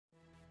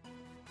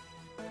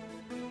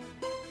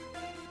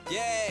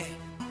Yeah,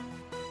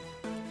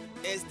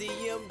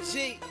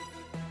 SDMG.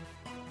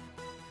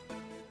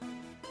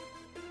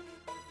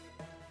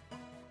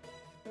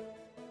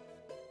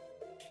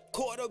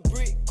 Quarter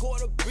brick,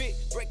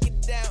 break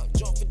it down,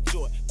 jump for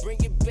joy,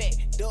 bring it back,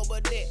 double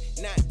that,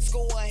 now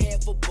score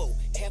half a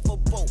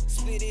boat,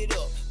 split it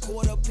up,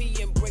 quarter P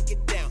and break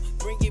it down,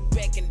 bring it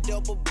back and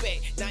double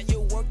back, now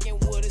you're working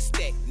with a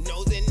stack,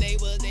 nosy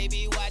neighbors, they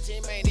be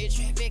watching, man, they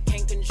traffic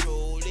can't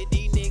control it,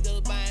 these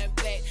niggas buying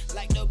back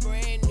like the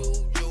brand new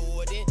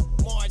Jordan,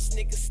 March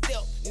nigga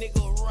step,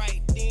 nigga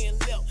right, then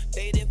left,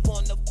 they done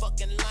on the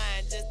fucking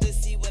line just to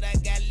see what I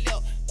got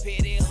left,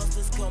 petty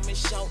hustlers coming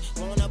short,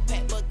 want a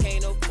pack but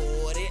can't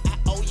afford it, I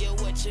owe you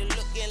what you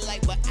looking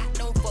like, but I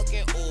don't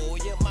fucking owe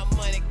you, my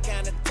money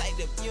kinda tight,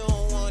 if you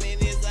don't want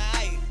it, it's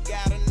alright,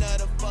 got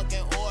another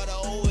fucking order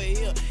over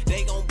here,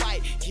 they gon'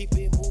 bite, keep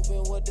it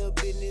moving with the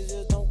business,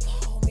 just don't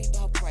call me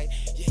by price,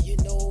 yeah you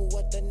know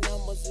what the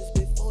numbers is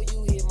before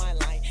you hit my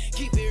line,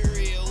 keep it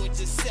real with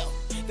yourself,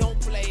 don't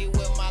play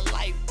with my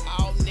life,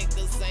 all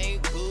niggas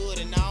ain't good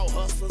and all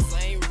hustlers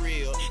ain't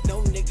real,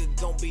 no nigga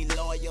gon' be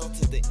loyal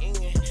to the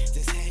end,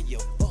 just had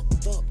your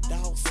fucked up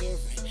dog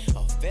serving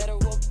a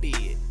federal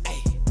bid,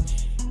 ayy,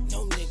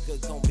 no nigga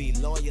gon' be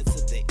loyal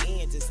to the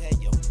end, just had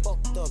your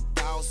fucked up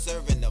dog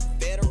serving a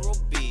federal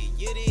bid,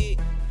 you did,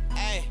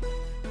 ayy,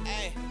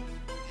 ayy,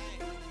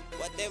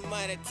 what that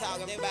money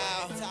talking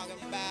about,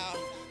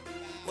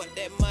 what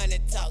that money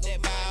talking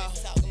about,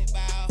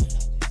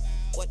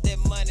 what that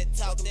money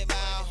talking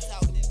about,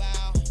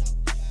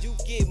 you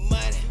get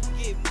money,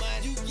 you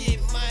get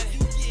money,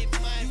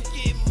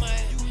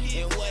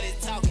 and what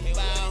it talking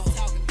about,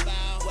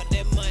 what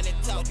that money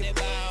talking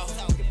about,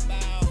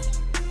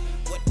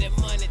 what that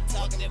money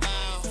talking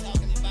about,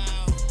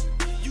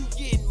 you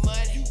getting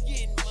money,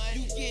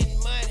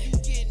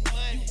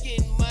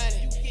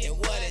 and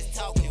what it's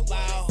talking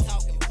about,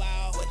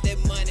 what that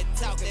money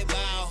talking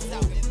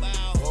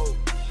about,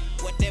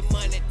 what that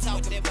money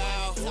talking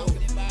about,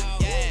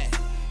 yeah.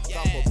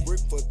 Cop a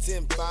brick for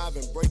 10-5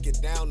 and break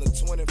it down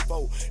to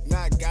 24.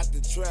 Now I got the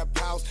trap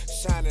house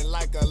shining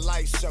like a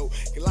light show.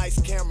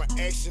 Lights, camera,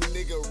 action,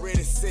 nigga,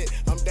 ready, set,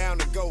 I'm down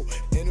to go.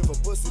 And if a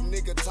pussy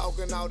nigga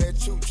talking all that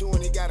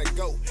choo-chooing, he gotta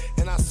go.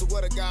 And I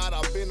swear to God,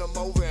 I bend him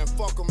over and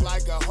fuck him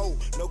like a hoe.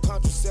 No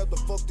contraceptive,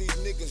 fuck these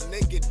niggas,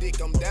 naked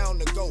dick, I'm down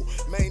to go.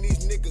 Man,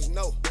 these niggas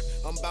know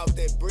I'm about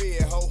that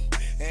bread, ho.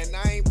 And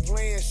I ain't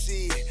playing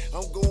shit,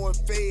 I'm going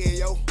fed,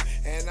 yo.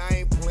 And I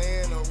ain't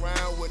playing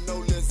around with no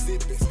little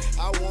zippies.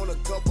 I want a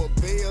couple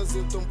bills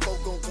if them folk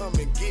gon' come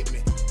and get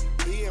me.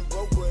 Being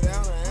broke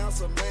without an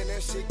answer, man,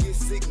 that shit get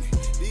sickening.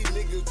 These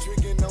niggas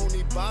tricking on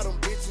these bottom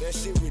bitches, that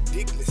shit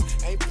ridiculous.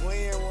 Ain't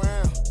playing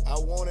around, I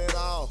want it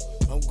all.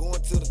 I'm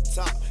going to the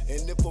top,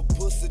 and if a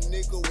pussy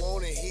nigga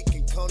want it, he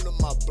can come to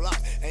my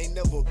block. Ain't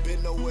never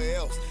been nowhere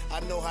else. I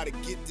know how to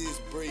get this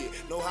bread,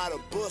 know how to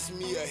bust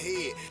me a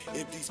head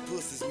if these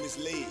pussies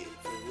misled,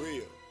 for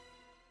real.